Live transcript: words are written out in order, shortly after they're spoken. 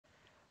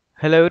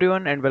Hello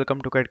everyone and welcome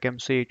to CAD/CAM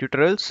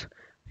tutorials.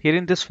 Here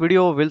in this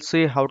video we'll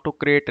see how to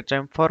create a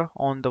chamfer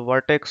on the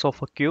vertex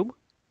of a cube.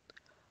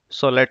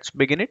 So let's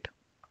begin it.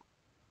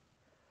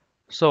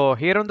 So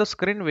here on the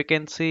screen we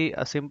can see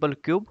a simple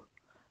cube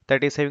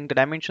that is having the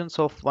dimensions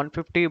of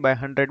 150 by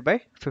 100 by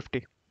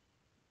 50.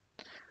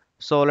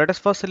 So let us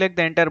first select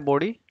the entire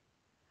body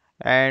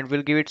and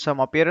we'll give it some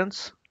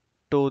appearance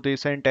to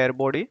this entire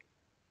body,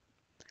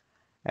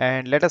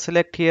 and let us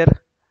select here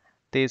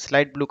this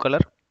light blue color.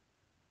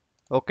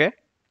 Okay.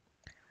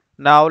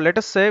 Now let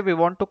us say we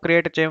want to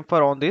create a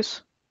chamfer on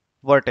this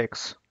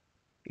vertex.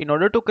 In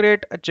order to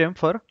create a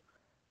chamfer,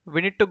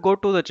 we need to go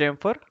to the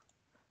chamfer.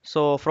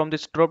 So from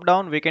this drop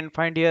down we can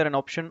find here an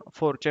option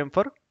for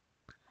chamfer,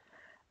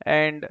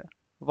 and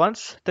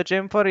once the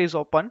chamfer is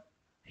open,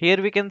 here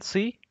we can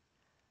see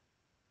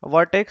a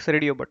vertex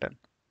radio button.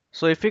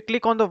 So if we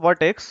click on the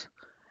vertex,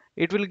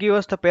 it will give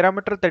us the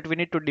parameter that we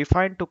need to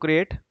define to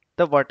create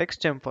the vertex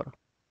chamfer.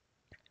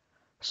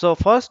 So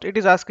first it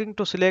is asking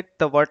to select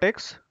the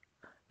vertex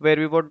where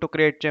we want to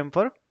create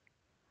chamfer.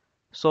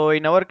 So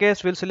in our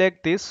case we'll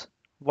select this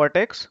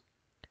vertex.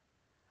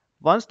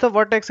 Once the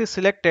vertex is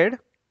selected,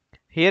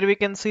 here we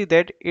can see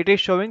that it is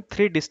showing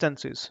three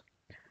distances.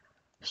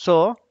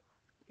 So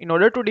in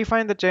order to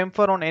define the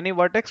chamfer on any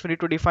vertex, we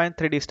need to define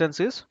three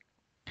distances.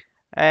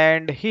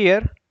 And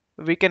here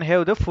we can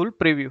have the full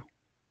preview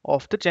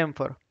of the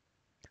chamfer.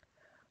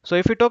 So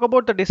if we talk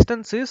about the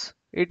distances,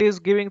 it is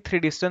giving three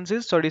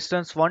distances. So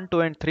distance 1,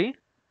 2 and 3.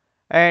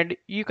 And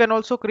you can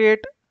also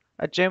create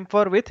a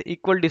chamfer with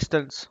equal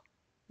distance.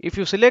 If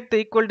you select the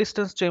equal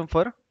distance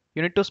chamfer,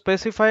 you need to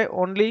specify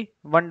only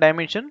one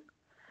dimension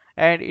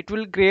and it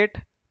will create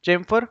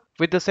chamfer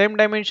with the same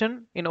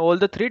dimension in all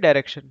the three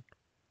directions.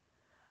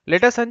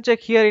 Let us uncheck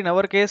here in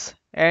our case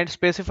and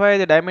specify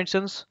the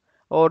dimensions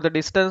or the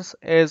distance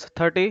as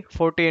 30,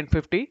 40 and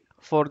 50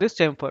 for this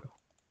chamfer.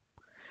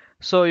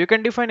 So you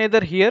can define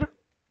either here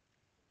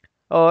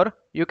or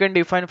you can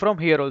define from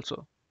here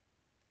also.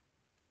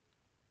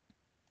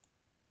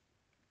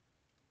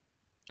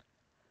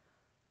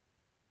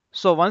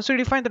 So once you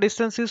define the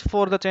distances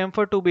for the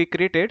chamfer to be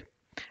created,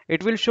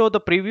 it will show the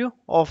preview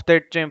of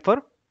that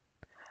chamfer,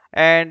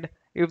 and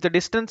if the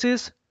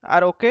distances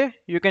are okay,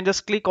 you can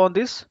just click on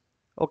this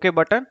OK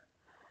button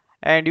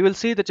and you will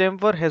see the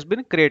chamfer has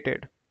been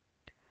created.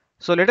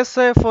 So let us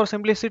say for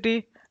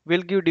simplicity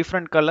we'll give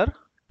different color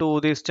to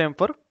this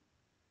chamfer.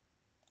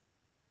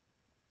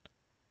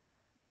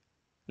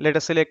 Let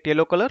us select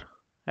yellow color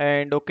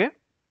and OK.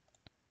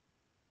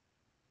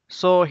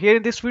 So here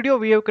in this video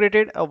we have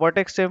created a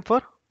vertex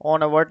chamfer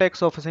on a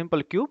vertex of a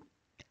simple cube.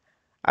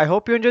 I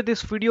hope you enjoyed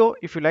this video.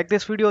 If you like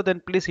this video,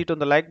 then please hit on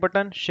the like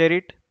button, share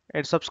it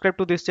and subscribe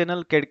to this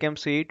channel CAD/CAM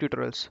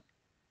tutorials.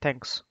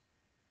 Thanks.